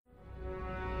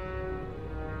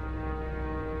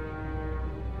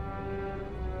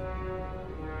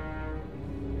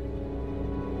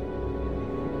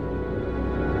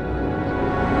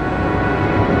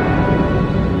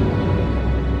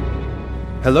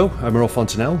Hello, I'm Earl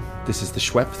Fontanelle. This is the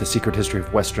Schwepp, the Secret History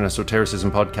of Western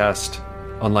Esotericism podcast,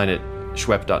 online at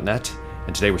schwepp.net.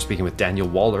 And today we're speaking with Daniel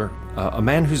Waller, a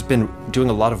man who's been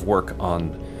doing a lot of work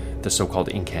on the so-called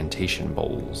incantation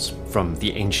bowls from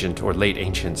the ancient or late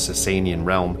ancient Sasanian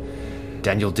realm.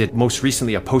 Daniel did most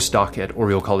recently a postdoc at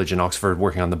Oriel College in Oxford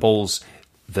working on the bowls.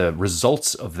 The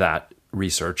results of that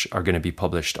research are going to be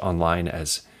published online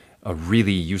as a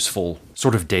really useful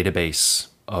sort of database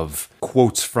of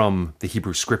quotes from the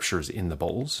Hebrew scriptures in the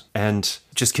bowls, and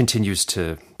just continues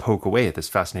to poke away at this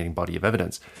fascinating body of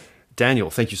evidence. Daniel,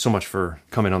 thank you so much for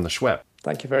coming on the Schwepp.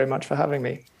 Thank you very much for having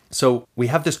me. So we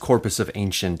have this corpus of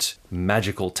ancient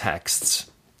magical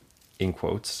texts, in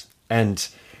quotes, and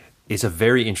it's a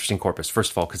very interesting corpus.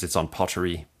 First of all, because it's on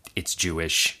pottery, it's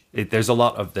Jewish. There's a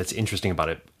lot that's interesting about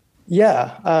it.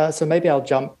 Yeah, so maybe I'll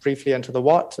jump briefly into the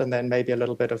what, and then maybe a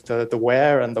little bit of the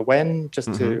where and the when,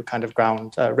 just to kind of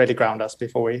really ground us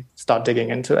before we start digging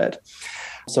into it.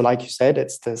 So like you said,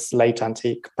 it's this late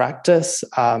antique practice,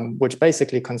 which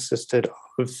basically consisted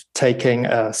of taking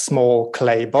a small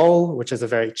clay bowl, which is a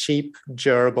very cheap,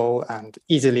 durable, and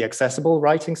easily accessible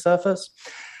writing surface,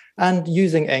 and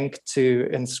using ink to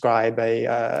inscribe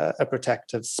a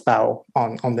protective spell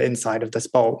on the inside of this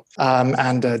bowl.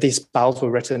 These spells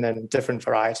were written in different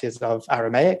varieties of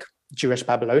Aramaic, Jewish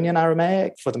Babylonian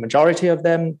Aramaic for the majority of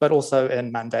them, but also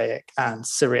in Mandaic and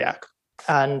Syriac.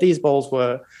 And these bowls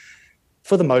were,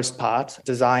 for the most part,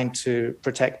 designed to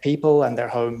protect people and their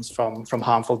homes from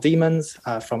harmful demons,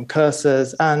 from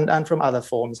curses, and from other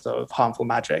forms of harmful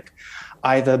magic,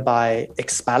 either by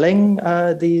expelling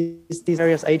these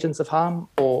various agents of harm,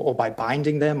 or by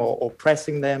binding them, or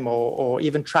pressing them, or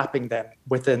even trapping them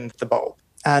within the bowl.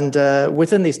 And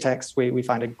within these texts, we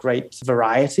find a great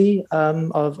variety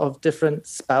of different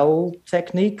spell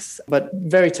techniques, but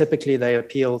very typically they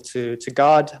appeal to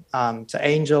God, to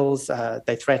angels.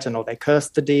 They threaten or they curse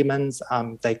the demons.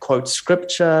 They quote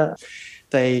scripture.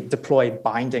 They deploy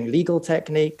binding legal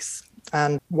techniques.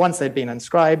 And once they'd been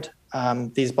inscribed,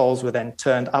 these bowls were then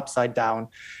turned upside down,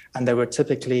 and they were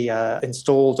typically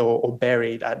installed or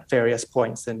buried at various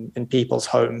points in people's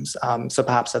homes. So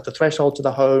perhaps at the threshold to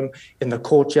the home, in the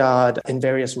courtyard, in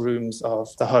various rooms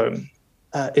of the home.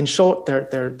 In short,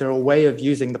 they're a way of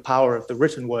using the power of the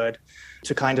written word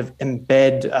to kind of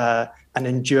embed an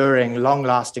enduring,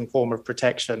 long-lasting form of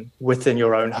protection within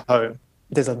your own home.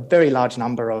 There's a very large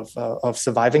number of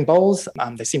surviving bowls.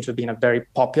 They seem to have been a very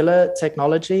popular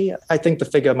technology. I think the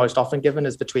figure most often given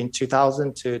is between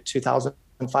 2,000 to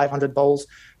 2,500 bowls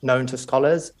known to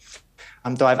scholars,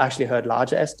 though I've actually heard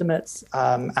larger estimates.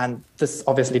 And this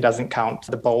obviously doesn't count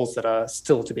the bowls that are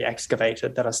still to be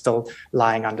excavated, that are still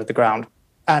lying under the ground.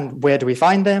 And where do we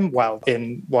find them? Well,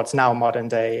 in what's now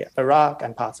modern-day Iraq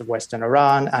and parts of Western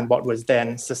Iran, and what was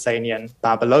then Sasanian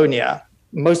Babylonia.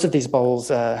 Most of these bowls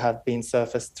have been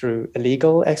surfaced through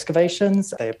illegal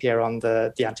excavations. They appear on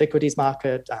the antiquities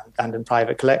market and in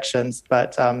private collections.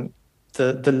 But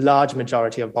the large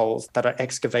majority of bowls that are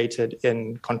excavated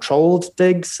in controlled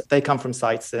digs, they come from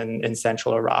sites in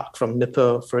central Iraq, from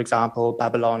Nippur, for example,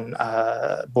 Babylon,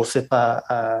 Borsippa,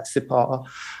 Sippar.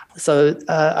 So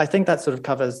I think that sort of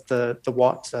covers the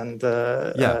what and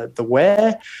the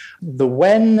where. The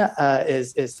when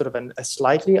is sort of a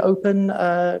slightly open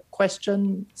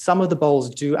question. Some of the bowls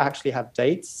do actually have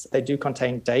dates. They do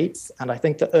contain dates. And I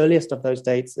think the earliest of those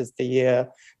dates is the year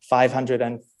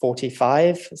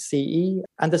 545 CE.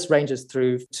 And this ranges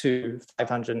through to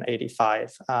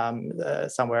 585,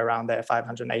 somewhere around there,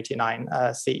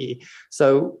 589 CE.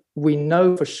 So we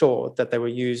know for sure that they were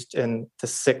used in the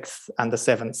 6th and the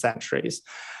 7th centuries.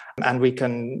 And we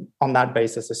can, on that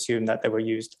basis, assume that they were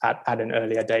used at an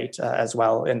earlier date as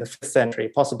well, in the 5th century,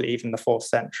 possibly even the 4th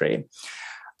century.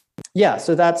 Yeah,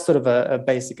 so that's sort of a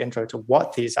basic intro to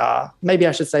what these are. Maybe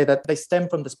I should say that they stem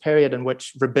from this period in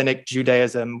which rabbinic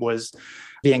Judaism was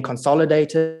being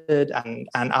consolidated, and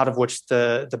out of which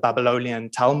the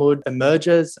Babylonian Talmud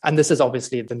emerges. And this is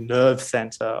obviously the nerve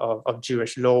center of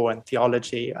Jewish law and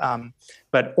theology.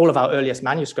 But all of our earliest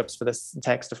manuscripts for this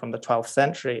text are from the 12th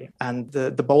century. And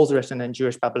the bowls written in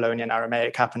Jewish Babylonian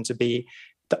Aramaic happen to be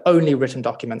the only written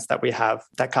documents that we have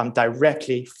that come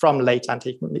directly from late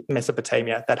antique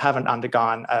Mesopotamia, that haven't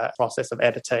undergone a process of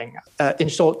editing. In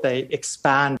short, they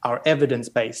expand our evidence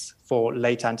base for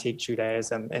late antique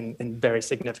Judaism in very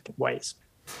significant ways.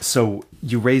 So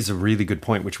you raise a really good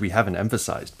point, which we haven't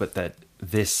emphasized, but that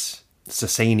this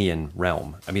Sasanian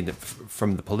realm, I mean,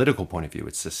 from the political point of view,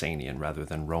 it's Sasanian rather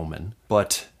than Roman,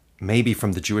 but maybe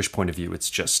from the Jewish point of view, it's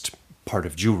just part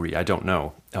of Jewry. I don't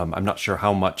know. I'm not sure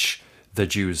how much the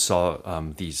Jews saw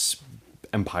these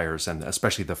empires and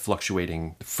especially the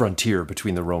fluctuating frontier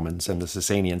between the Romans and the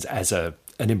Sasanians as an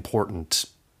important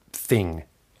thing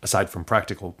aside from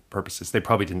practical purposes. They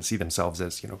probably didn't see themselves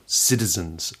as,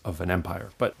 citizens of an empire.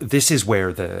 But this is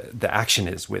where the action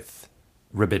is with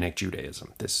rabbinic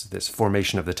Judaism, this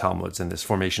formation of the Talmuds and this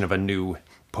formation of a new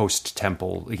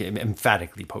post-temple,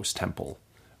 emphatically post-temple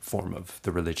form of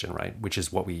the religion, right? Which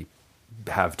is what we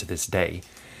have to this day.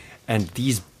 And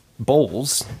these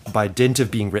bowls, by dint of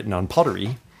being written on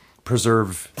pottery,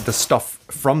 preserve the stuff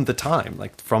from the time,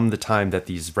 from the time that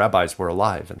these rabbis were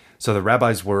alive. And so the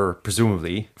rabbis were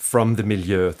presumably from the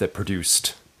milieu that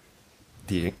produced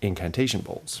the incantation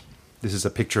bowls. This is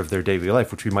a picture of their daily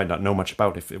life, which we might not know much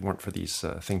about if it weren't for these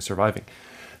things surviving.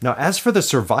 Now, as for the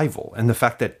survival and the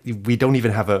fact that we don't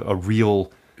even have a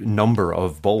real number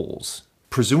of bowls,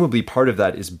 presumably part of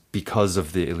that is because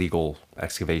of the illegal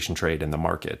excavation trade in the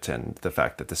market and the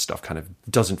fact that this stuff kind of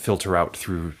doesn't filter out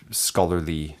through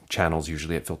scholarly channels.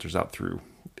 Usually it filters out through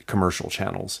commercial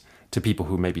channels to people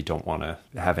who maybe don't want to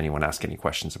have anyone ask any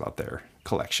questions about their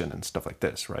collection and stuff like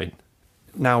this, right?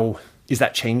 Now, is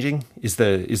that changing? Is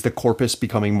the corpus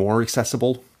becoming more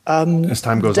accessible as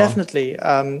time goes definitely.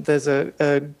 There's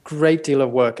a great deal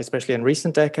of work, especially in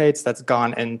recent decades, that's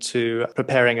gone into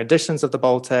preparing editions of the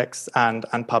bowl texts and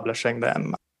publishing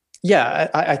them. Yeah,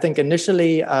 I think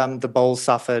initially the bowls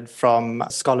suffered from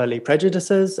scholarly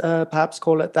prejudices, perhaps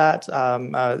call it that,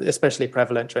 especially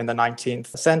prevalent during the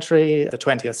 19th century, the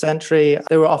 20th century.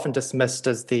 They were often dismissed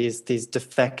as these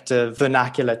defective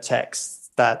vernacular texts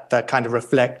that kind of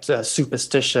reflect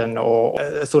superstition or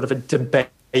a sort of a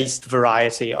debased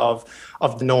variety of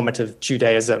the normative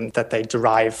Judaism that they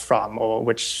derive from, or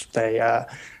which they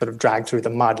sort of drag through the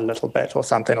mud a little bit or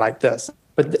something like this.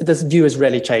 But this view has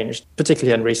really changed,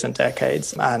 particularly in recent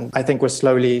decades. And I think we're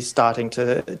slowly starting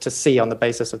to see, on the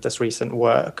basis of this recent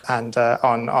work and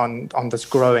on this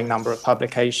growing number of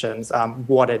publications,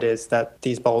 what it is that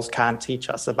these bowls can teach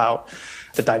us about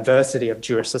the diversity of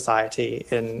Jewish society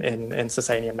in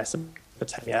Sasanian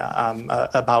Mesopotamia,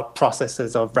 about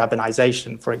processes of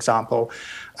rabbinization, for example,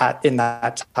 in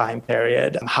that time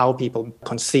period, how people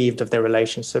conceived of their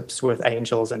relationships with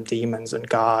angels and demons and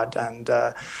God, and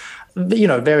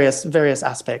various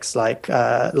aspects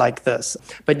like this.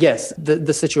 But yes,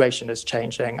 the situation is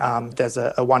changing. There's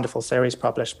a wonderful series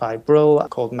published by Brill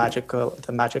called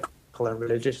The Magical and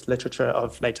Religious Literature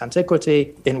of Late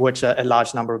Antiquity, in which a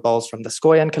large number of bowls from the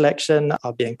Scoia'tael collection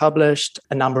are being published.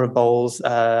 A number of bowls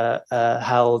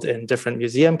held in different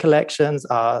museum collections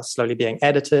are slowly being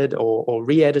edited or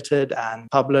re-edited and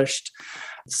published.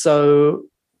 So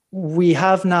we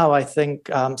have now, I think,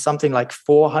 something like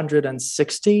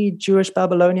 460 Jewish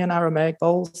Babylonian Aramaic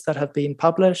bowls that have been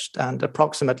published, and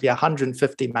approximately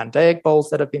 150 Mandaic bowls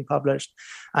that have been published,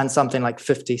 and something like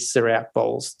 50 Syriac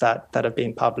bowls that have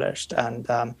been published. And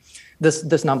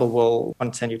this number will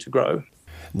continue to grow.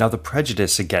 Now, the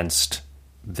prejudice against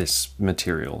this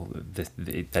material,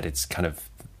 that it's kind of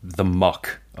the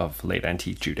muck of late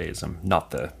antique Judaism,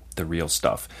 not the real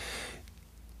stuff.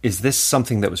 Is this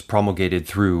something that was promulgated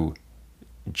through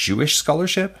Jewish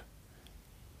scholarship,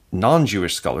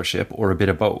 non-Jewish scholarship, or a bit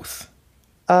of both?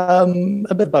 A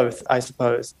bit of both, I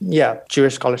suppose. Yeah,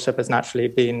 Jewish scholarship has naturally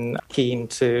been keen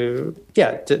to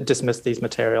dismiss these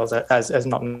materials as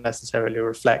not necessarily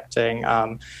reflecting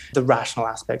the rational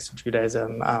aspects of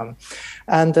Judaism.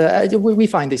 And we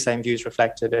find these same views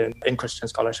reflected in Christian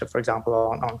scholarship, for example,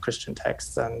 on Christian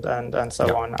texts and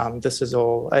so on. This is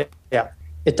all,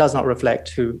 it does not reflect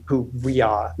who we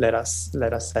are, let us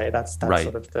say. That's right.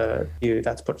 Sort of the view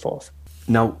that's put forth.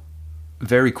 Now,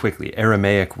 very quickly,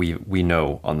 Aramaic we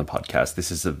know on the podcast.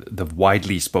 This is the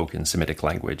widely spoken Semitic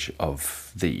language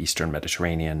of the Eastern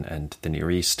Mediterranean and the Near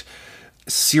East.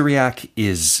 Syriac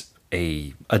is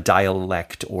a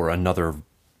dialect or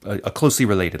a closely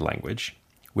related language,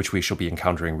 which we shall be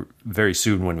encountering very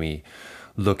soon when we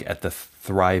look at the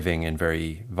thriving and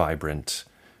very vibrant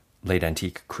late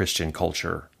antique Christian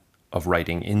culture of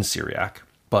writing in Syriac.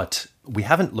 But we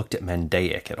haven't looked at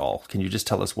Mandaic at all. Can you just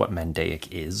tell us what Mandaic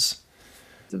is?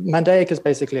 Mandaic is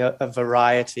basically a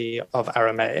variety of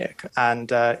Aramaic,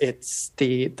 and it's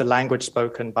the language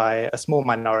spoken by a small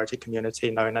minority community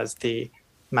known as the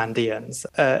Mandeans,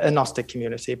 a Gnostic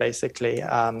community, basically,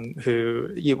 who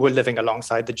were living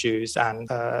alongside the Jews and,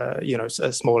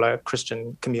 smaller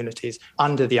Christian communities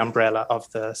under the umbrella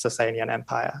of the Sasanian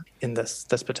Empire in this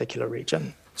particular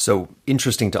region. So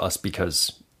interesting to us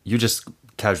because you just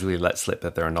casually let slip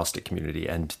that they're a Gnostic community,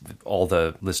 and all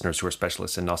the listeners who are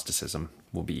specialists in Gnosticism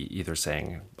will be either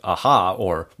saying, aha,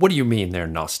 or what do you mean they're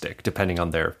Gnostic, depending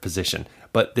on their position.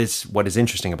 But what is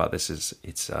interesting about this is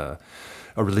it's a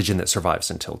religion that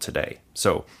survives until today.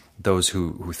 So those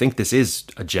who think this is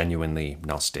a genuinely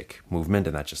Gnostic movement,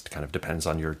 and that just kind of depends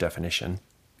on your definition,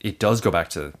 it does go back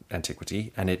to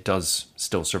antiquity, and it does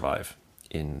still survive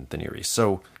in the Near East.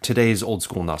 So today's old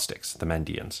school Gnostics, the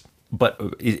Mandeans. But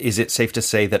is it safe to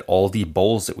say that all the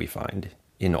bowls that we find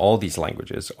in all these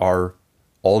languages are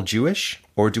all Jewish,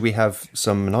 or do we have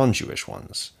some non-Jewish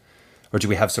ones? Or do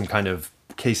we have some kind of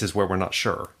cases where we're not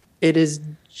sure? It is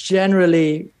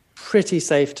generally pretty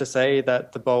safe to say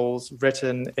that the bowls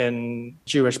written in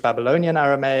Jewish Babylonian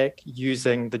Aramaic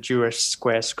using the Jewish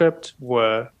square script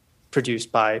were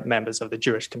produced by members of the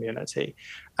Jewish community,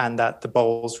 and that the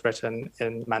bowls written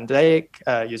in Mandaic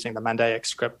using the Mandaic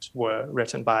script were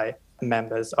written by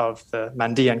members of the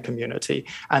Mandean community.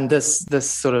 And this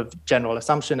sort of general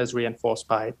assumption is reinforced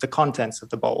by the contents of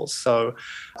the bowls. So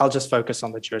I'll just focus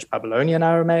on the Jewish Babylonian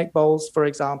Aramaic bowls, for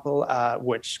example,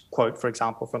 which quote, for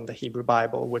example, from the Hebrew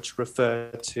Bible, which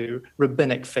refer to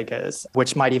rabbinic figures,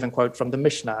 which might even quote from the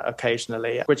Mishnah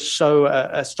occasionally, which show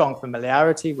a strong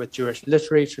familiarity with Jewish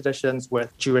literary traditions,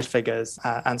 with Jewish figures,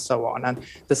 and so on. And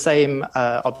the same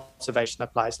observation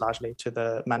applies largely to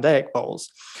the Mandaic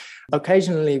bowls.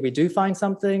 Occasionally, we do find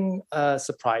something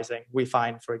surprising. We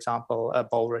find, for example, a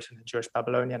bowl written in Jewish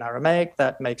Babylonian Aramaic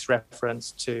that makes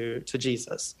reference to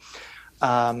Jesus.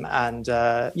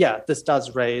 This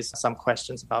does raise some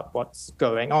questions about what's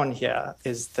going on here.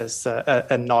 Is this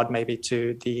a nod maybe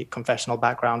to the confessional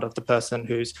background of the person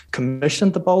who's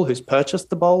commissioned the bowl, who's purchased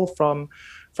the bowl from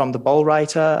the bowl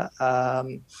writer?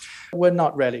 We're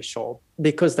not really sure,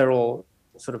 because they're all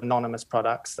sort of anonymous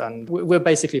products, and we're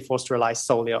basically forced to rely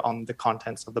solely on the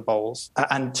contents of the bowls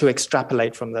and to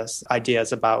extrapolate from this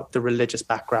ideas about the religious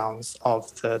backgrounds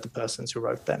of the persons who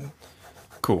wrote them.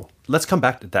 Cool. Let's come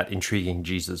back to that intriguing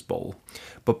Jesus bowl.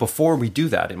 But before we do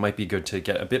that, it might be good to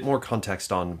get a bit more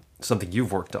context on something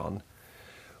you've worked on,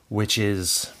 which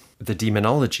is the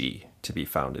demonology to be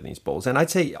found in these bowls. And I'd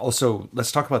say also,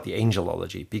 let's talk about the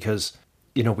angelology, because,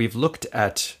 we've looked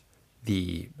at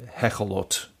the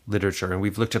Hechelot literature, and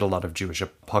we've looked at a lot of Jewish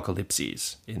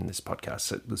apocalypses in this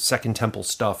podcast, the Second Temple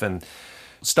stuff, and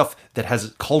stuff that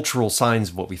has cultural signs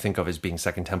of what we think of as being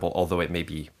Second Temple, although it may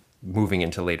be moving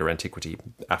into later antiquity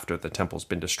after the temple's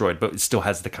been destroyed, but it still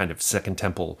has the kind of Second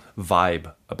Temple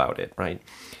vibe about it, right?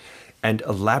 And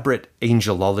elaborate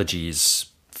angelologies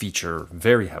feature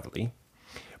very heavily,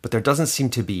 but there doesn't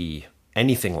seem to be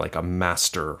anything like a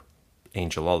master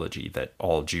angelology that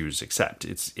all Jews accept.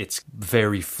 It's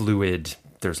very fluid.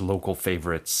 There's local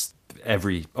favorites.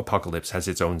 Every apocalypse has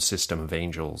its own system of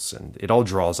angels, and it all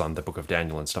draws on the Book of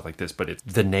Daniel and stuff like this, but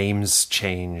the names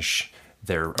change,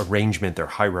 their arrangement, their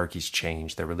hierarchies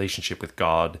change, their relationship with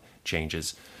God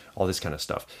changes, all this kind of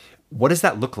stuff. What does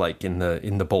that look like in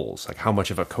the bowls? Like, how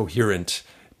much of a coherent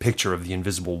picture of the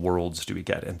invisible worlds do we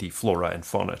get, and the flora and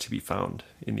fauna to be found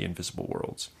in the invisible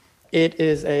worlds? It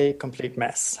is a complete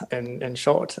mess, in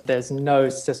short. There's no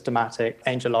systematic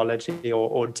angelology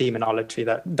or demonology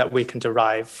that we can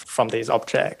derive from these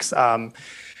objects.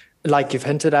 Like you've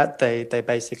hinted at, they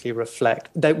basically reflect...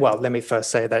 let me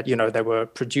first say that, they were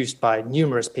produced by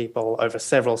numerous people over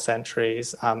several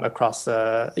centuries across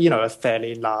a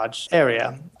fairly large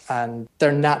area. And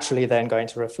they're naturally then going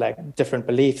to reflect different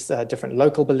beliefs, different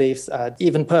local beliefs,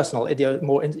 even personal,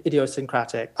 more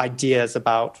idiosyncratic ideas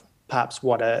about perhaps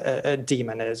what a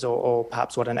demon is, or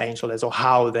perhaps what an angel is, or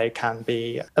how they can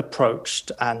be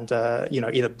approached and,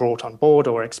 either brought on board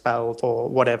or expelled, or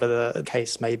whatever the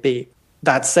case may be.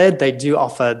 That said,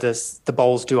 the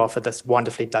bowls do offer this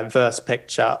wonderfully diverse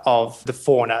picture of the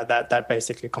fauna that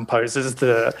basically composes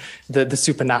the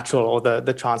supernatural or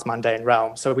the transmundane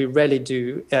realm. So we really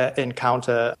do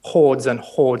encounter hordes and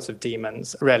hordes of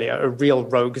demons, really a real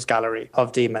rogues gallery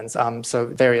of demons. So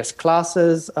various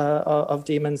classes of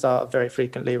demons are very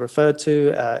frequently referred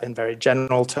to in very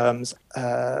general terms.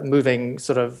 Moving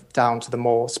sort of down to the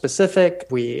more specific,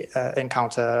 we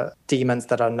encounter demons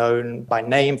that are known by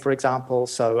name, for example.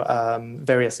 So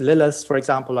various Liliths, for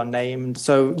example, are named.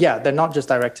 So they're not just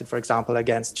directed, for example,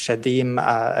 against Shedim,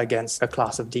 against a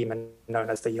class of demon known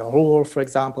as the Yarur, for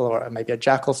example, or maybe a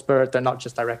jackal spirit. They're not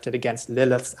just directed against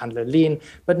Liliths and Lilin,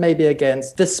 but maybe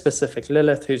against this specific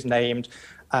Lilith who's named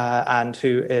and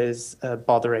who is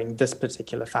bothering this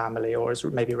particular family, or is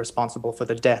maybe responsible for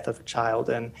the death of a child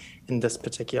in this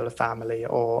particular family,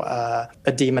 or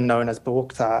a demon known as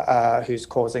Bukta, who's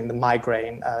causing the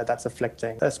migraine that's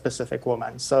afflicting a specific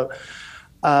woman. So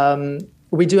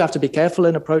We do have to be careful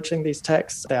in approaching these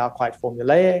texts. They are quite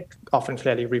formulaic, often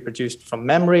clearly reproduced from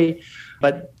memory,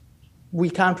 but we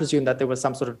can presume that there was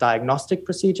some sort of diagnostic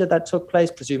procedure that took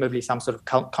place, presumably some sort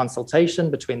of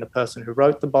consultation between the person who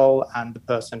wrote the bowl and the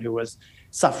person who was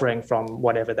suffering from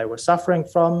whatever they were suffering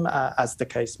from, as the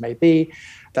case may be,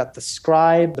 that the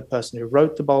scribe, the person who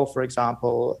wrote the bowl, for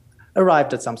example,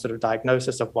 arrived at some sort of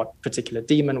diagnosis of what particular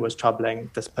demon was troubling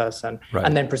this person, right,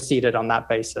 and then proceeded on that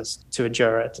basis to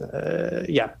adjure it,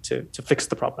 to fix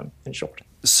the problem, in short.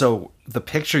 So the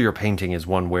picture you're painting is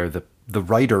one where the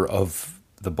writer of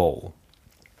the bowl,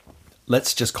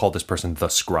 let's just call this person the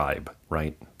scribe,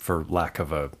 right, for lack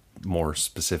of a more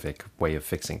specific way of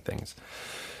fixing things.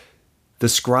 The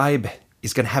scribe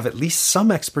is going to have at least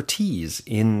some expertise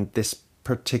in this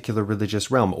particular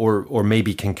religious realm, or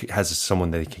maybe has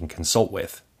someone they can consult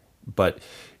with. But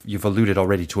you've alluded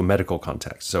already to a medical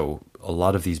context. So a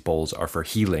lot of these bowls are for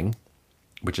healing,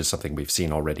 which is something we've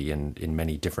seen already in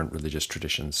many different religious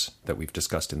traditions that we've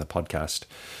discussed in the podcast.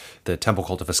 The temple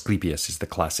cult of Asclepius is the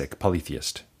classic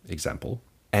polytheist example.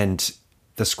 And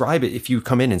the scribe, if you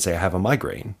come in and say, I have a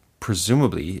migraine,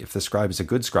 presumably if the scribe is a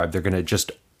good scribe, they're going to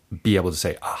just be able to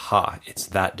say, aha, it's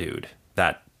that dude,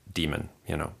 that demon,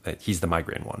 he's the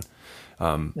migraine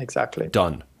one. Exactly.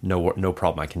 Done. No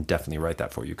problem. I can definitely write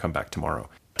that for you. Come back tomorrow.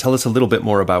 Tell us a little bit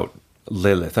more about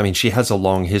Lilith. I mean, she has a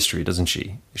long history, doesn't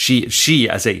she? She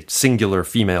as a singular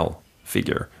female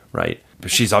figure, right?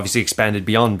 But she's obviously expanded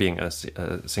beyond being a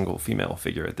single female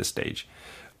figure at this stage.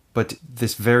 But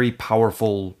this very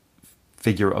powerful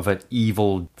figure of an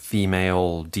evil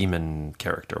female demon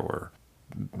character or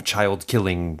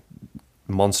child-killing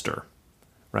monster,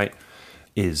 right,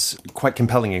 is quite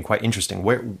compelling and quite interesting.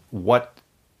 What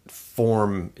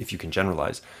form, if you can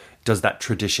generalize, does that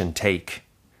tradition take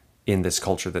in this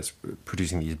culture that's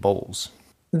producing these bowls?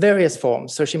 Various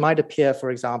forms. So she might appear, for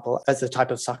example, as a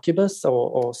type of succubus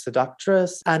or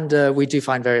seductress. And we do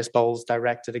find various bowls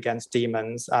directed against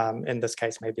demons. In this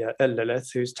case, maybe a Lilith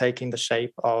who's taking the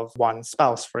shape of one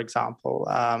spouse, for example.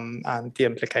 And the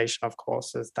implication, of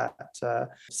course, is that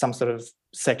some sort of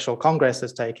sexual congress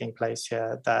is taking place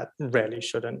here that really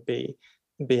shouldn't be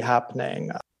happening.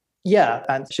 Yeah,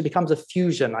 and she becomes a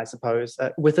fusion, I suppose,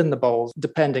 within the bowls,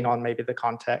 depending on maybe the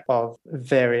context of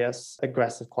various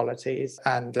aggressive qualities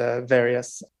and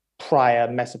various prior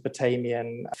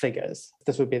Mesopotamian figures.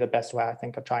 This would be the best way, I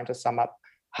think, of trying to sum up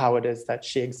how it is that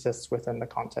she exists within the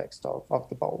context of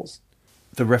the bowls.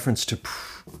 The reference to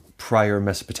prior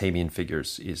Mesopotamian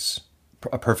figures is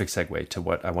a perfect segue to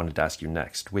what I wanted to ask you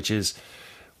next, which is,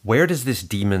 where does this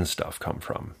demon stuff come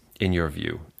from, in your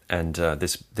view? And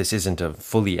this isn't a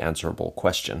fully answerable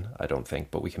question, I don't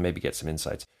think, but we can maybe get some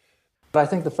insights. But I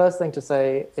think the first thing to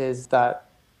say is that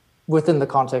within the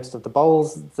context of the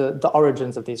bowls, the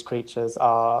origins of these creatures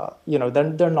are,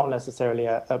 they're not necessarily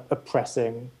a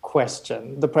pressing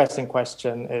question. The pressing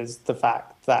question is the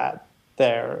fact that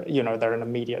they're an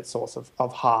immediate source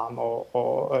of harm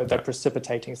or they're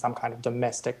precipitating some kind of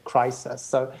domestic crisis.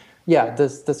 So yeah,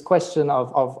 this question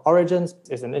of origins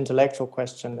is an intellectual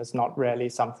question. It's not really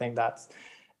something that's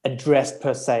addressed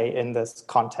per se in this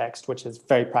context, which is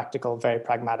very practical, very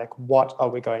pragmatic. What are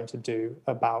we going to do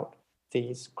about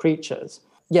these creatures?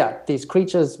 Yeah, these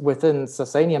creatures within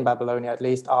Sasanian Babylonia, at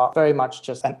least, are very much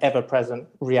just an ever-present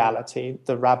reality.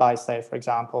 The rabbis say, for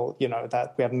example,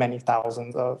 that we have many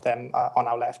thousands of them on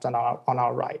our left and on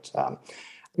our right.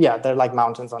 They're like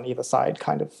mountains on either side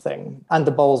kind of thing. And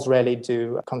the bowls really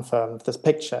do confirm this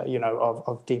picture,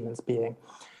 of demons being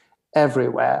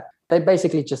everywhere. They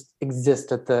basically just exist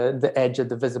at the edge of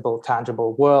the visible,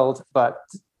 tangible world, but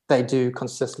they do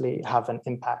consistently have an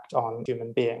impact on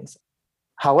human beings.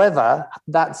 However,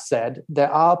 that said,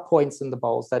 there are points in the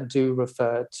bowls that do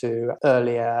refer to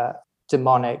earlier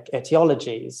demonic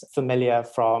etiologies, familiar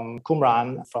from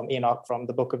Qumran, from Enoch, from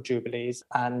the Book of Jubilees.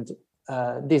 And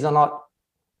these are not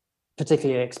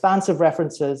particularly expansive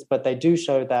references, but they do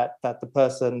show that the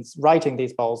persons writing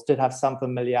these bowls did have some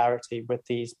familiarity with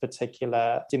these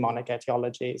particular demonic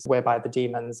etiologies, whereby the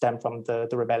demons stem from the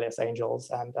rebellious angels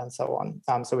and so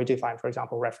on. So we do find, for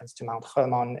example, reference to Mount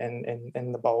Hermon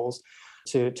in the bowls,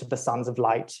 to the sons of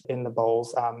light in the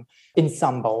bowls, in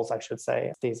some bowls, I should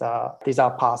say. These are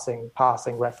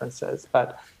passing references,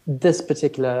 but this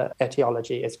particular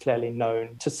etiology is clearly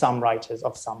known to some writers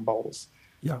of some bowls.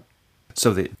 Yeah.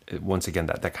 So once again,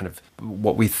 that kind of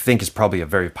what we think is probably a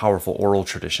very powerful oral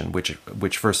tradition,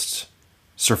 which first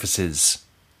surfaces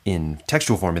in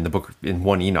textual form in the book, in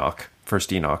 1 Enoch,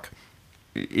 1st Enoch,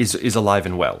 is alive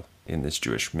and well in this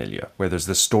Jewish milieu, where there's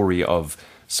this story of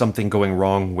something going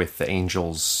wrong with the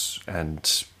angels,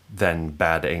 and then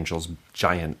bad angels,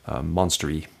 giant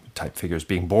monstery type figures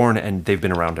being born, and they've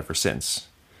been around ever since.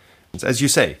 As you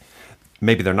say,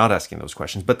 maybe they're not asking those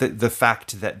questions, but the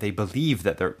fact that they believe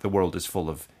that the world is full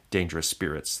of dangerous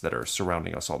spirits that are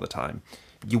surrounding us all the time,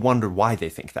 you wonder why they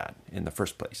think that in the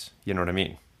first place. You know what I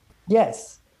mean?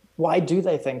 Yes. Why do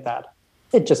they think that?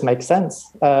 It just makes sense.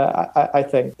 I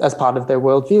think as part of their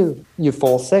worldview, you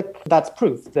fall sick. That's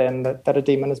proof then that a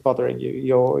demon is bothering you.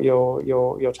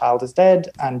 Your child is dead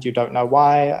and you don't know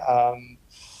why.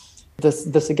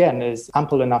 This again is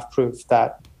ample enough proof that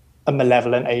a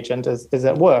malevolent agent is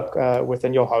at work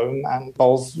within your home, and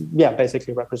bowls,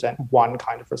 basically represent one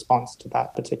kind of response to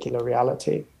that particular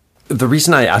reality. The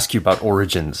reason I ask you about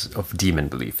origins of demon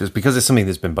belief is because it's something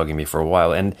that's been bugging me for a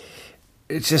while, and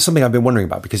it's just something I've been wondering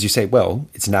about, because you say, well,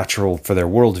 it's natural for their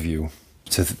worldview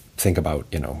to think about,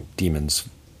 demons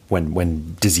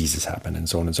when diseases happen and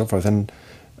so on and so forth. And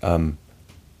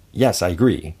yes, I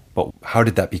agree. But how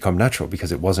did that become natural?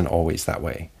 Because it wasn't always that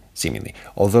way, seemingly.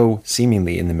 Although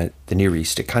seemingly in the Near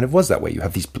East, it kind of was that way. You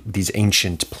have these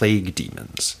ancient plague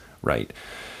demons, right?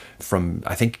 From,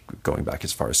 I think, going back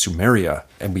as far as Sumeria,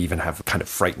 and we even have kind of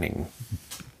frightening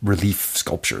relief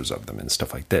sculptures of them and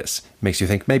stuff like this. Makes you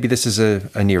think maybe this is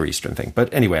a Near Eastern thing.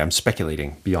 But anyway, I'm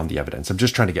speculating beyond the evidence. I'm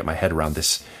just trying to get my head around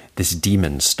this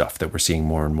demon stuff that we're seeing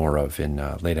more and more of in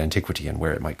late antiquity and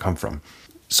where it might come from.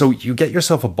 So you get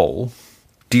yourself a bowl.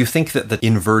 Do you think that the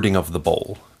inverting of the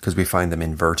bowl, because we find them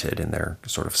inverted in their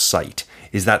sort of site,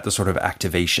 is that the sort of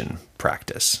activation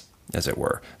practice, as it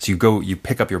were? So you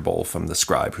pick up your bowl from the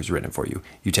scribe who's written it for you.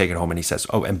 You take it home and he says,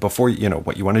 oh, and before,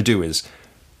 what you want to do is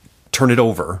turn it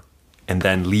over and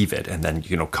then leave it and then,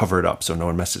 cover it up so no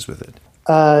one messes with it.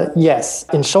 Yes.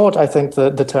 In short, I think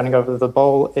the turning over of the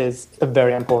bowl is a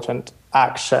very important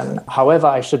action. However,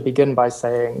 I should begin by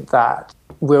saying that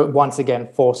we're once again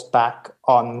forced back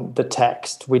on the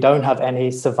text. We don't have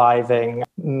any surviving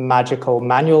magical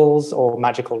manuals or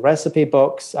magical recipe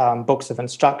books, books of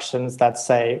instructions that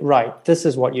say, right, this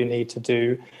is what you need to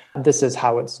do. This is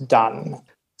how it's done.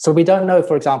 So we don't know,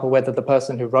 for example, whether the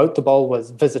person who wrote the bowl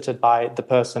was visited by the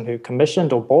person who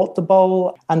commissioned or bought the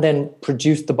bowl and then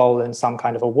produced the bowl in some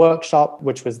kind of a workshop,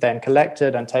 which was then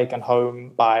collected and taken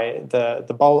home by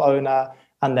the bowl owner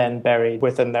and then buried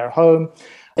within their home.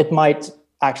 It might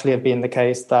actually have been the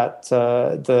case that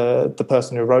the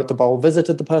person who wrote the bowl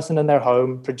visited the person in their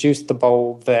home, produced the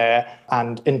bowl there,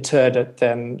 and interred it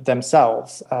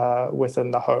themselves within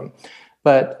the home.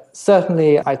 But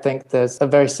certainly, I think there's a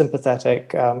very sympathetic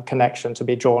connection to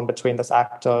be drawn between this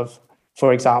act of,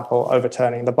 for example,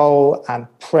 overturning the bowl and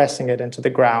pressing it into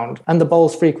the ground. And the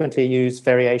bowls frequently use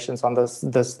variations on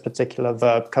this particular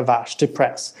verb, kavash, to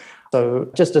press.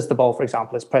 So just as the bowl, for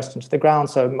example, is pressed into the ground,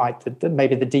 so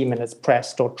maybe the demon is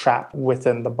pressed or trapped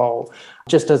within the bowl.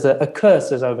 Just as a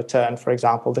curse is overturned, for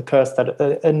example, the curse that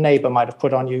a neighbor might have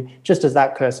put on you, just as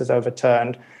that curse is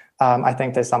overturned, I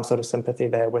think there's some sort of sympathy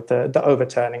there with the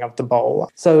overturning of the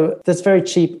bowl. So this very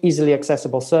cheap, easily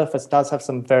accessible surface does have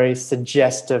some very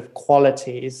suggestive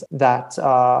qualities that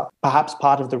are perhaps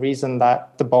part of the reason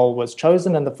that the bowl was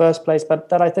chosen in the first place, but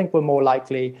that I think were more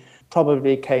likely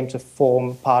probably came to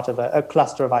form part of a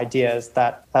cluster of ideas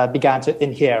that began to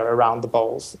inhere around the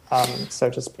bowls, so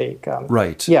to speak.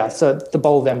 Right. Yeah, so the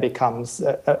bowl then becomes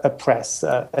a press,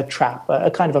 a trap, a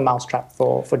kind of a mousetrap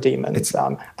for demons,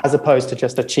 as opposed to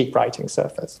just a cheap writing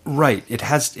surface. Right. It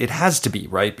has to be,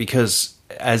 right? Because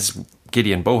as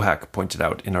Gideon Bohack pointed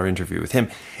out in our interview with him,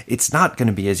 it's not going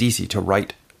to be as easy to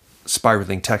write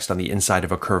spiraling text on the inside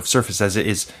of a curved surface as it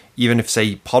is, even if,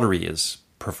 say, pottery is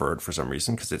preferred for some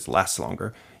reason because it lasts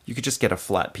longer. You could just get a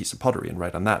flat piece of pottery and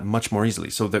write on that much more easily.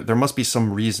 So there must be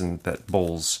some reason that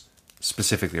bowls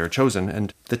specifically are chosen.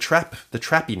 And the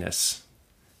trappiness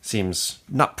seems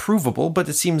not provable, but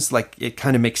it seems like it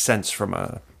kind of makes sense from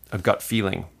a gut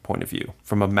feeling point of view,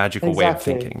 from a magical way of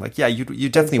thinking. Like, yeah, you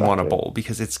definitely want a bowl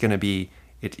because it's going to be,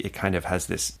 it kind of has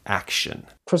this action.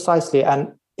 Precisely.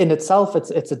 And in itself,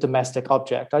 it's a domestic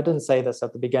object. I didn't say this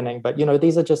at the beginning, but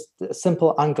these are just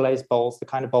simple unglazed bowls, the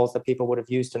kind of bowls that people would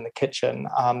have used in the kitchen.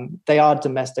 They are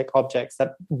domestic objects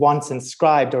that once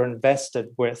inscribed or invested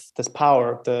with this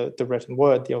power of the written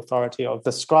word, the authority of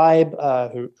the scribe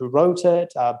who wrote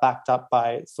it, backed up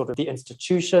by sort of the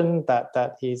institution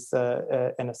that he's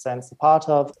in a sense a part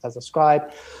of as a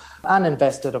scribe. And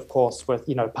invested, of course, with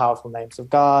powerful names of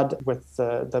God, with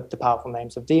the powerful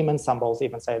names of demons. Some bowls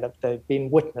even say that they've been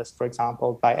witnessed, for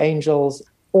example, by angels.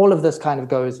 All of this kind of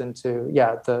goes into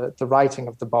the writing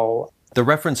of the bowl. The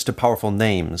reference to powerful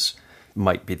names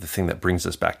might be the thing that brings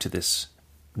us back to this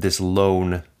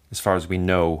lone, as far as we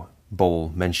know,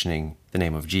 bowl mentioning the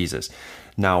name of Jesus.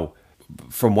 Now,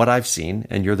 from what I've seen,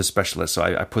 and you're the specialist, so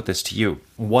I put this to you.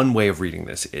 One way of reading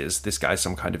this is this guy's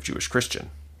some kind of Jewish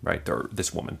Christian, right? Or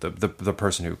this woman, the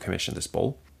person who commissioned this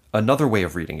bowl. Another way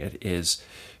of reading it is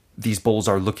these bowls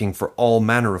are looking for all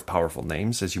manner of powerful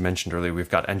names. As you mentioned earlier, we've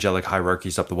got angelic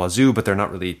hierarchies up the wazoo, but they're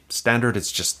not really standard.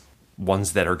 It's just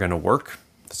ones that are going to work.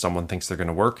 Someone thinks they're going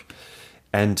to work.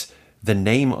 And the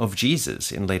name of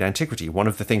Jesus in late antiquity, one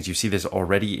of the things you see this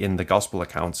already in the gospel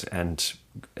accounts, and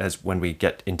as when we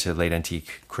get into late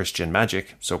antique Christian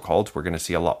magic, so-called, we're going to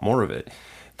see a lot more of it.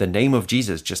 The name of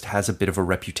Jesus just has a bit of a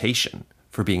reputation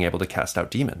for being able to cast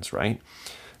out demons, right?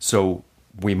 So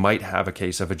we might have a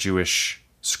case of a Jewish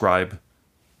scribe,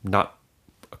 not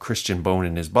a Christian bone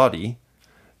in his body,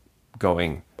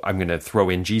 going, I'm going to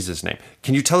throw in Jesus' name.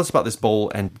 Can you tell us about this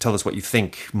bowl and tell us what you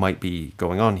think might be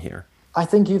going on here? I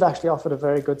think you've actually offered a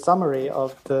very good summary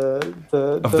of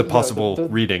the possible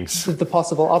readings, the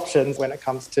possible options when it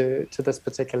comes to this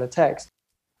particular text.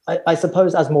 I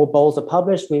suppose as more bowls are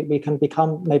published, we can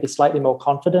become maybe slightly more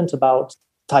confident about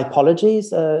typologies,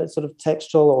 sort of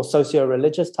textual or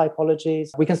socio-religious typologies.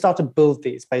 We can start to build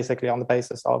these basically on the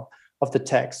basis of the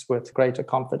text with greater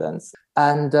confidence.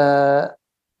 And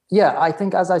I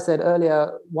think, as I said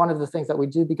earlier, one of the things that we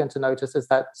do begin to notice is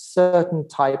that certain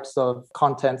types of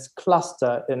contents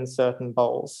cluster in certain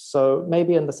bowls. So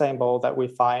maybe in the same bowl that we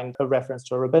find a reference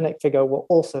to a rabbinic figure, we'll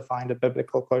also find a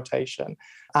biblical quotation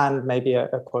and maybe a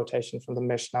quotation from the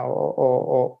Mishnah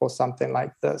or something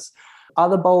like this.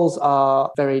 Other bowls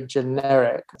are very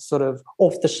generic, sort of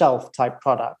off-the-shelf type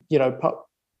product,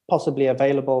 possibly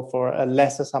available for a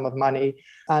lesser sum of money,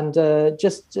 and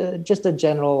just a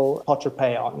general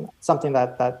apotropaion, something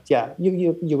that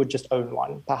you would just own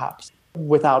one, perhaps,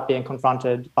 without being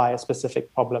confronted by a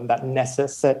specific problem that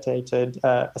necessitated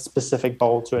a specific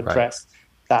bowl to address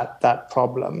that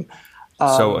problem.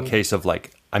 So a case of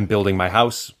like, I'm building my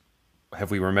house.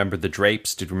 Have we remembered the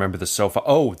drapes? Did we remember the sofa?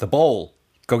 Oh, the bowl.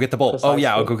 Go get the bowl. Precisely. Oh,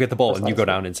 yeah, I'll go get the bowl. Precisely. And you go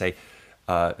down and say,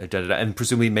 and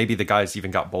presumably maybe the guy's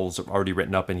even got bowls already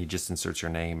written up and he just inserts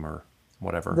your name or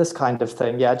whatever. This kind of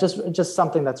thing, yeah, just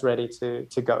something that's ready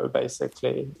to go,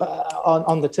 basically.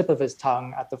 On the tip of his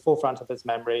tongue, at the forefront of his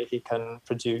memory, he can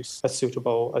produce a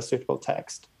suitable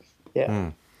text.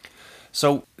 Yeah.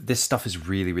 So this stuff is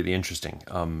really, really interesting.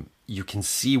 You can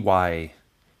see why,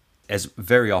 as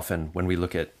very often when we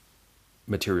look at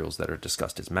materials that are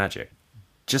discussed as magic,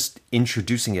 just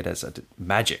introducing it as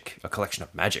a collection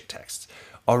of magic texts,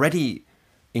 already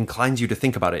inclines you to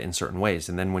think about it in certain ways.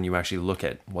 And then when you actually look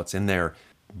at what's in there,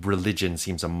 religion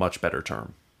seems a much better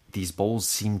term. These bowls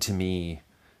seem to me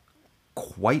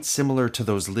quite similar to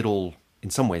those little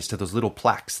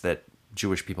plaques that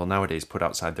Jewish people nowadays put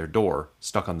outside their door,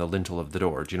 stuck on the lintel of the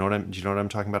door. Do you know what I'm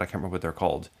talking about? I can't remember what they're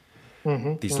called.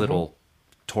 These little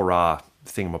Torah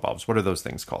thingamabobs. What are those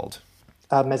things called?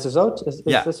 Mezuzot? Is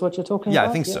this what you're talking about? Yeah,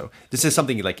 I think so. This is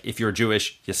something like, if you're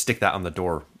Jewish, you stick that on the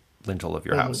door lintel of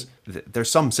your house. There's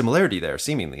some similarity there,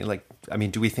 seemingly. Like, I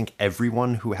mean, do we think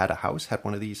everyone who had a house had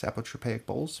one of these apotropaic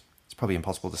bowls? It's probably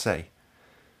impossible to say.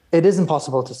 It is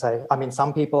impossible to say. I mean,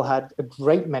 some people had a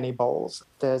great many bowls.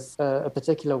 There's a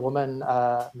particular woman,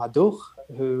 Maduch,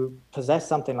 who possessed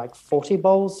something like 40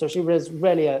 bowls. So she was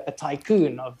really a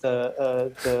tycoon of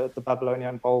the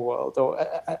Babylonian bowl world, or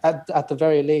at the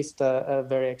very least, a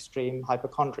very extreme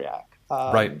hypochondriac.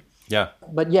 Right. Yeah.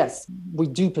 But yes, we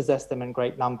do possess them in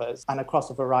great numbers and across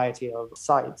a variety of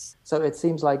sites. So it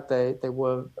seems like they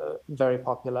were very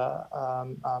popular.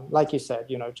 Like you said,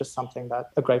 just something that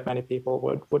a great many people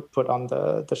would put on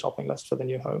the shopping list for the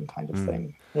new home kind of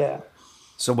thing. Yeah.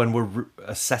 So when we're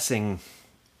assessing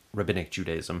Rabbinic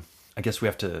Judaism, I guess we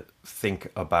have to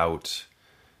think about,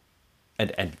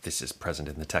 and this is present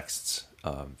in the texts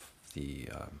of the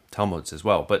Talmuds as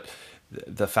well, but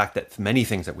the fact that many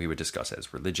things that we would discuss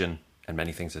as religion and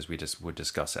many things as we just would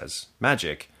discuss as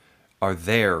magic are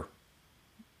there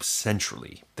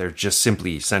centrally. They're just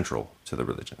simply central to the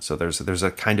religion. So there's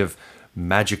a kind of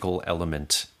magical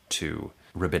element to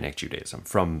Rabbinic Judaism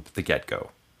from the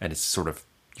get-go, and it's sort of,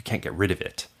 you can't get rid of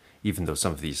it, even though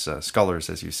some of these scholars,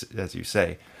 as you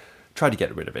say, try to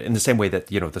get rid of it. In the same way that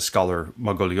the scholar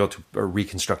Margoliot, who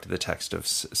reconstructed the text of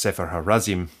Sefer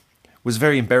HaRazim, was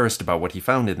very embarrassed about what he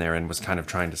found in there and was kind of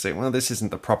trying to say, well, this isn't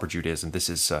the proper Judaism. This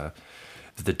is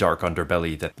the dark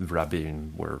underbelly that the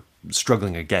Rabbim were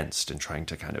struggling against and trying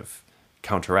to kind of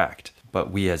counteract. But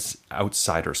we as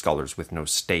outsider scholars with no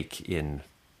stake in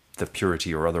the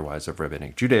purity or otherwise of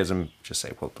Rabbinic Judaism just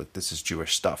say, well, but this is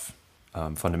Jewish stuff,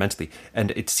 fundamentally.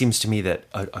 And it seems to me that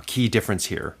a key difference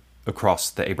here across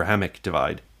the Abrahamic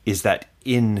divide is that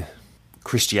in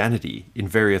Christianity, in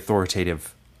very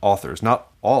authoritative authors,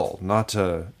 not all, not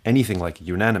anything like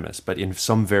unanimous, but in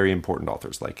some very important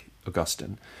authors like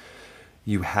Augustine,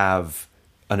 you have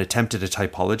an attempt at a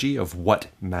typology of what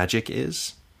magic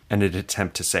is, and an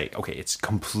attempt to say, okay, it's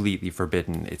completely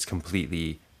forbidden,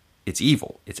 it's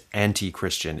evil, it's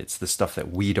anti-Christian, it's the stuff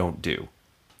that we don't do,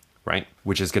 right?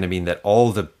 Which is going to mean that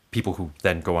all the people who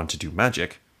then go on to do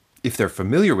magic, if they're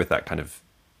familiar with that kind of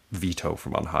veto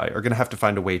from on high, are going to have to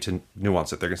find a way to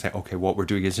nuance it. They're going to say, okay, what we're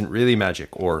doing isn't really magic,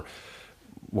 or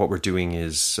what we're doing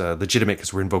is legitimate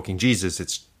because we're invoking Jesus.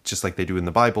 It's just like they do in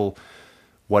the Bible,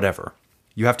 whatever.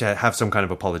 You have to have some kind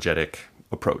of apologetic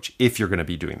approach if you're going to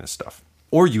be doing this stuff.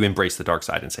 Or you embrace the dark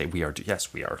side and say, we are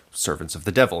servants of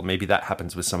the devil. Maybe that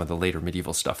happens with some of the later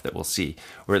medieval stuff that we'll see,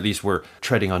 or at least we're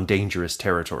treading on dangerous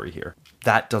territory here.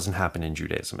 That doesn't happen in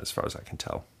Judaism as far as I can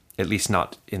tell, at least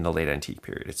not in the late antique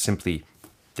period. It's simply,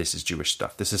 this is Jewish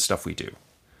stuff. This is stuff we do.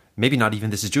 Maybe not even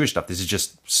this is Jewish stuff. This is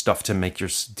just stuff to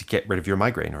get rid of your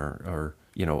migraine, or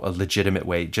a legitimate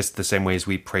way. Just the same way as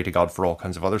we pray to God for all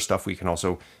kinds of other stuff, we can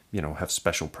also, have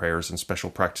special prayers and special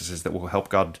practices that will help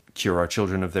God cure our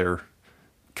children of their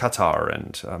catarrh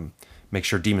and make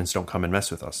sure demons don't come and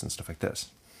mess with us and stuff like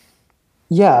this.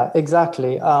 Yeah,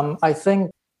 exactly. I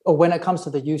think when it comes to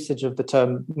the usage of the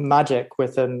term magic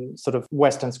within sort of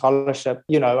Western scholarship,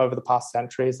 over the past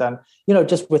centuries, and,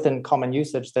 just within common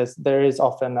usage, there is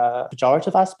often a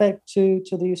pejorative aspect to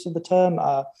the use of the term.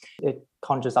 It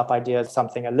conjures up ideas of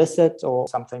something illicit or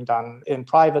something done in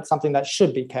private, something that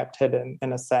should be kept hidden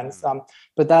in a sense.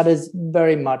 But that is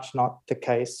very much not the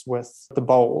case with the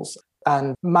bowls.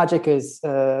 And magic is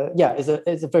a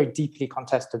very deeply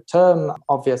contested term,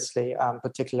 obviously,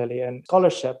 particularly in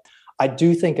scholarship. I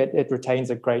do think it retains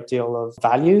a great deal of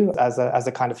value as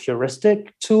a kind of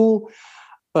heuristic tool.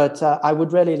 But I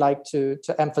would really like to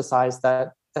emphasize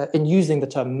that in using the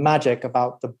term magic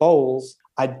about the bowls,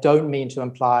 I don't mean to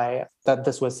imply that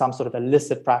this was some sort of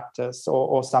illicit practice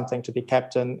or something to be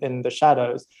kept in the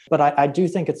shadows. But I do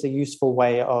think it's a useful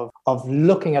way of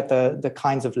looking at the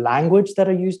kinds of language that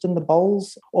are used in the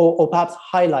bowls, or perhaps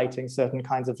highlighting certain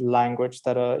kinds of language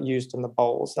that are used in the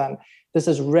bowls. And this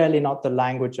is really not the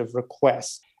language of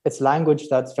request. It's language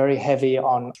that's very heavy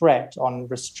on threat, on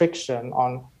restriction,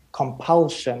 on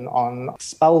compulsion, on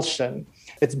expulsion.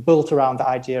 It's built around the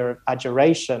idea of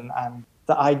adjuration, and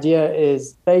the idea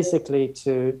is basically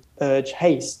to urge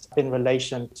haste in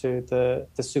relation to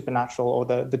the supernatural or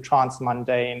the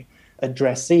transmundane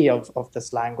addressee of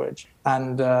this language.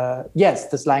 And yes,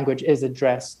 this language is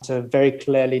addressed to very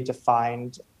clearly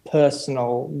defined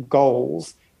personal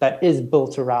goals that is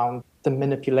built around the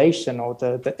manipulation or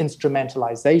the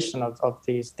instrumentalization of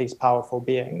these powerful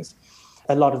beings.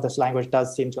 A lot of this language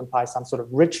does seem to imply some sort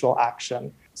of ritual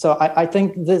action. So I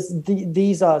think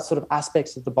these are sort of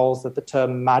aspects of the bowls that the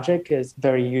term magic is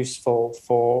very useful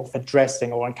for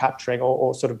addressing or capturing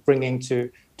or sort of bringing to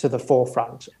the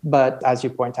forefront. But as you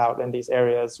point out, in these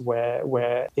areas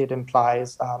where it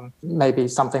implies maybe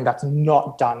something that's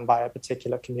not done by a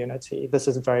particular community, this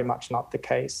is very much not the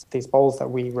case. These bowls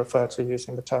that we refer to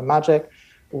using the term magic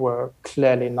were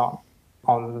clearly not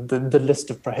on the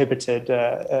list of prohibited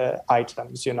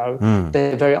items,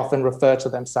 They very often refer to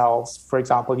themselves, for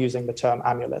example, using the term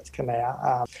amulet,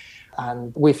 kamea.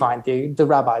 And we find the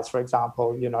rabbis, for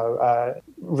example,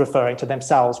 referring to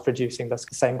themselves, producing this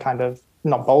same kind of,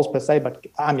 not bowls per se, but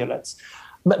amulets.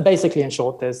 But basically, in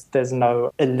short, there's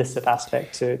no illicit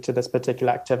aspect to this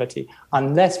particular activity,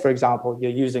 unless, for example,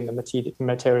 you're using the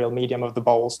material medium of the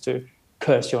bowls to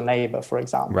curse your neighbor, for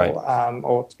example, right.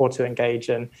 Or to engage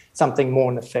in something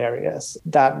more nefarious.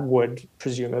 That would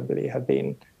presumably have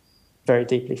been very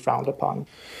deeply frowned upon.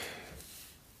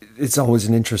 It's always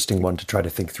an interesting one to try to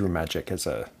think through magic as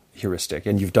a heuristic,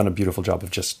 and you've done a beautiful job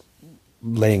of just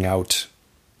laying out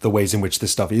the ways in which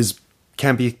this stuff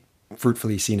can be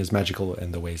fruitfully seen as magical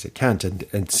and the ways it can't.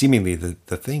 And seemingly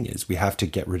the thing is, we have to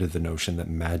get rid of the notion that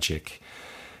magic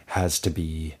has to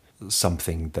be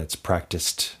something that's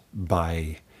practiced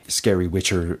by scary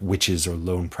witches or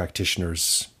lone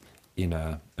practitioners in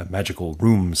a magical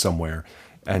room somewhere,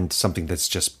 and something that's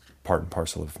just part and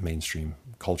parcel of mainstream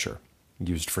culture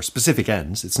used for specific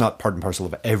ends. It's not part and parcel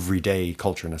of everyday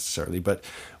culture necessarily, but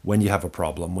when you have a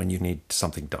problem, when you need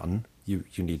something done, you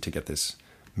need to get this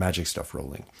magic stuff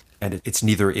rolling. And it's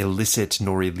neither illicit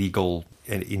nor illegal,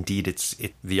 and indeed it's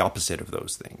the opposite of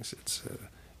those things. It's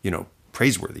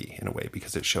praiseworthy in a way,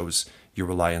 because it shows your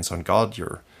reliance on God,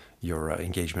 your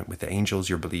engagement with the angels,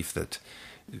 your belief that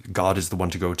God is the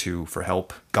one to go to for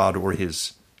help, God or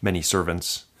his many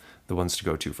servants, the ones to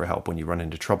go to for help when you run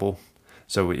into trouble.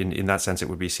 So in that sense, it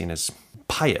would be seen as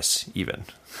pious even.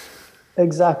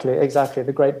 Exactly.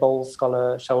 The great bowls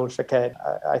scholar Shaul Shaked,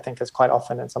 I think, has quite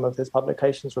often in some of his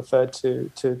publications referred to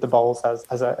the bowls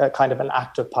as a kind of an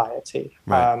act of piety.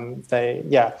 Right.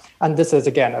 And this is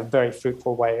again a very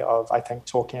fruitful way of, I think,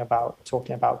 talking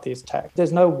about these texts.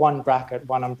 There's no one bracket,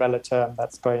 one umbrella term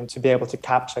that's going to be able to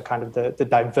capture kind of the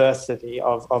diversity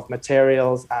of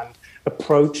materials and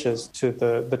approaches to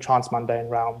the transmundane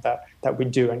realm that we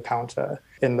do encounter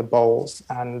in the bowls.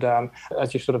 And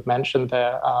as you sort of mentioned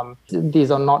there,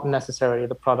 these are not necessarily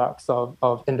the products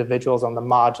of individuals on the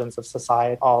margins of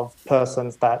society, of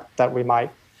persons that we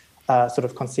might sort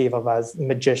of conceive of as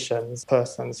magicians,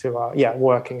 persons who are,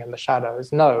 working in the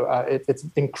shadows. No, it's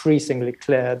increasingly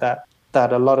clear that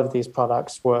a lot of these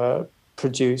products were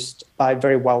produced by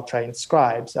very well-trained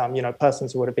scribes,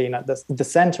 persons who would have been at the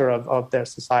center of their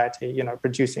society,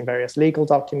 producing various legal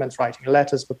documents, writing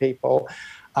letters for people,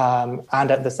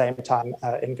 and at the same time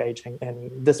engaging in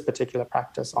this particular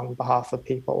practice on behalf of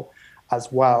people as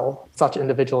well. Such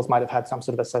individuals might have had some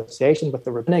sort of association with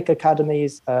the rabbinic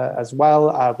academies as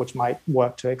well, which might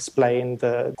work to explain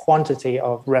the quantity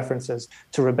of references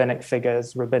to rabbinic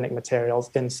figures, rabbinic materials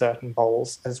in certain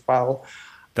bowls as well.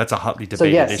 That's a hotly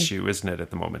debated issue, isn't it, at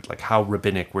the moment? Like, how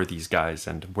rabbinic were these guys?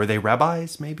 And were they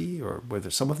rabbis, maybe? Or were there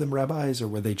some of them rabbis? Or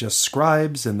were they just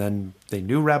scribes and then they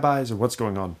knew rabbis? Or what's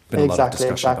going on? Been a lot of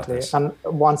discussion about this. And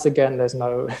once again,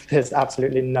 there's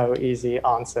absolutely no easy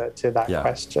answer to that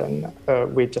question.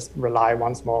 We just rely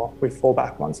once more, we fall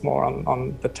back once more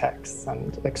on the texts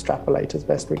and extrapolate as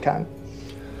best we can.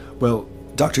 Well,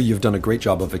 Doctor, you've done a great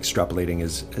job of extrapolating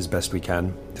as best we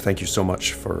can. Thank you so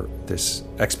much for this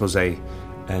expose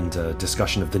and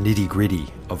discussion of the nitty-gritty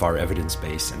of our evidence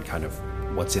base and kind of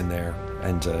what's in there,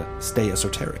 and stay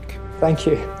esoteric. Thank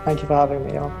you for having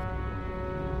me on.